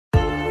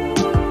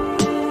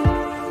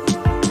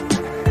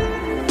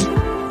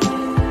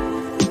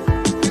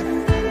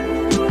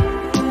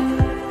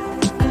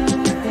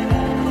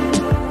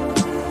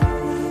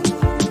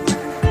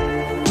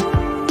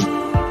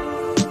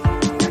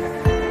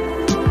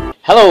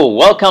Hello,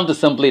 welcome to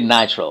Simply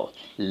Natural,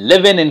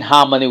 living in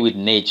harmony with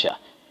nature.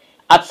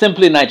 At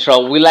Simply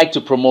Natural, we like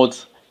to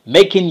promote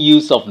making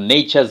use of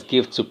nature's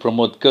gift to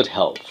promote good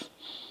health.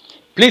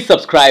 Please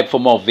subscribe for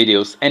more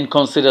videos and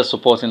consider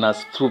supporting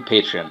us through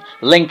Patreon.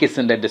 Link is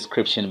in the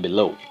description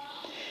below.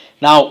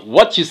 Now,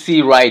 what you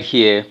see right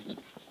here,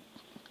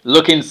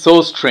 looking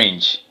so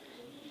strange,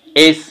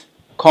 is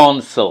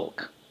corn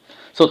silk.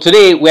 So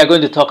today we are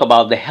going to talk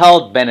about the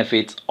health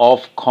benefits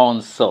of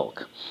corn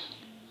silk.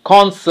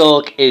 Corn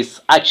silk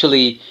is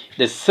actually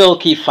the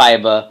silky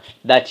fiber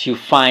that you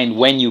find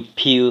when you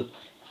peel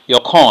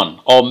your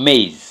corn or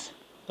maize.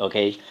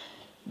 Okay,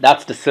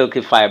 that's the silky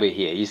fiber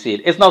here. You see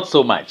it, it's not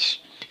so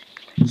much.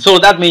 So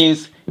that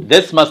means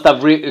this must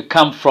have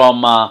come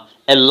from a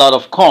lot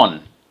of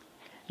corn.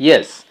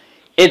 Yes,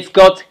 it's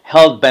got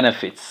health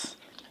benefits.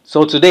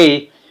 So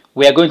today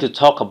we are going to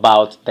talk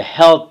about the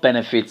health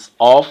benefits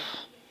of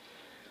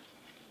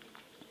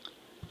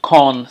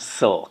corn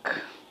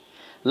silk.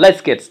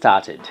 Let's get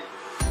started.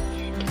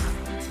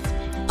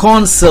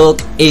 Corn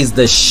silk is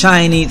the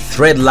shiny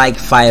thread-like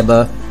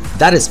fiber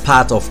that is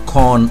part of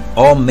corn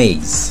or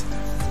maize.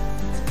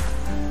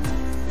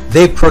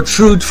 They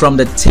protrude from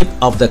the tip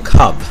of the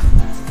cob.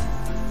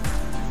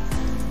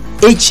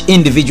 Each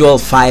individual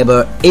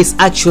fiber is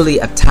actually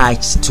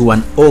attached to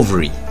an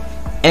ovary,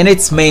 and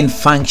its main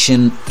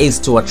function is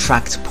to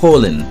attract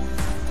pollen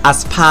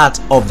as part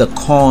of the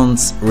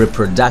corn's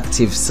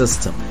reproductive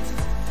system.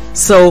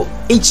 So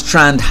each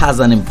strand has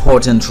an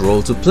important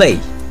role to play.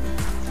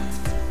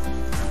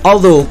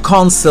 Although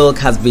corn silk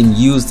has been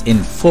used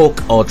in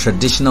folk or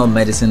traditional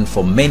medicine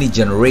for many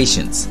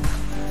generations,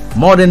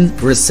 modern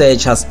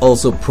research has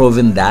also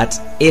proven that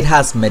it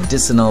has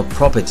medicinal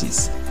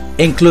properties,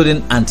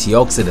 including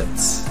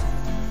antioxidants.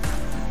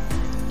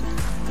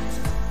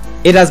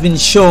 It has been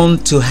shown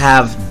to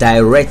have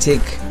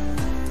diuretic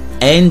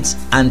and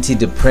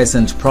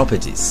antidepressant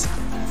properties.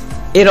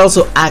 It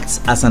also acts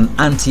as an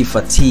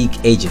anti-fatigue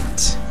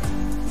agent.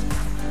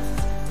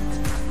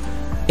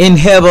 In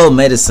herbal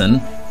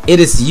medicine, it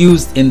is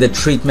used in the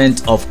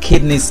treatment of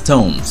kidney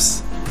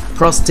stones,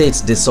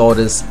 prostate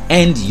disorders,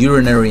 and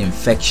urinary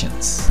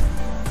infections.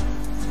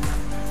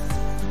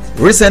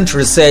 Recent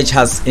research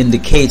has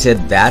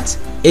indicated that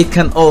it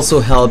can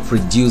also help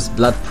reduce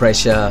blood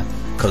pressure,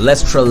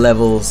 cholesterol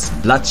levels,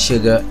 blood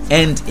sugar,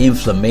 and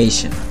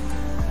inflammation.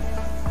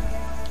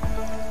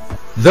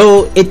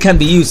 Though it can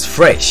be used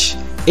fresh,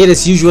 it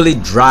is usually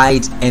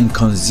dried and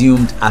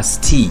consumed as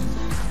tea.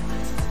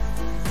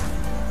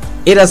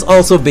 It has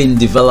also been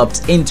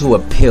developed into a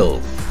pill.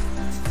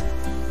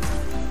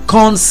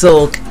 Corn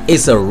silk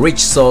is a rich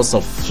source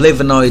of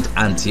flavonoid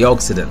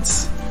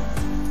antioxidants.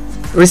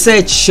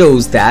 Research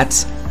shows that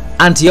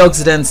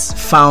antioxidants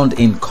found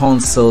in corn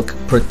silk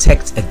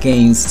protect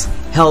against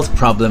health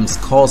problems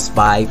caused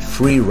by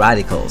free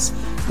radicals,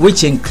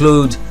 which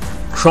include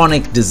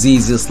chronic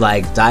diseases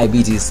like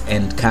diabetes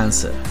and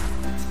cancer.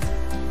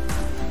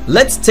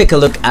 Let's take a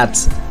look at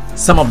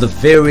some of the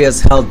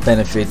various health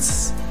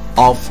benefits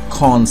of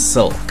corn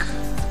silk.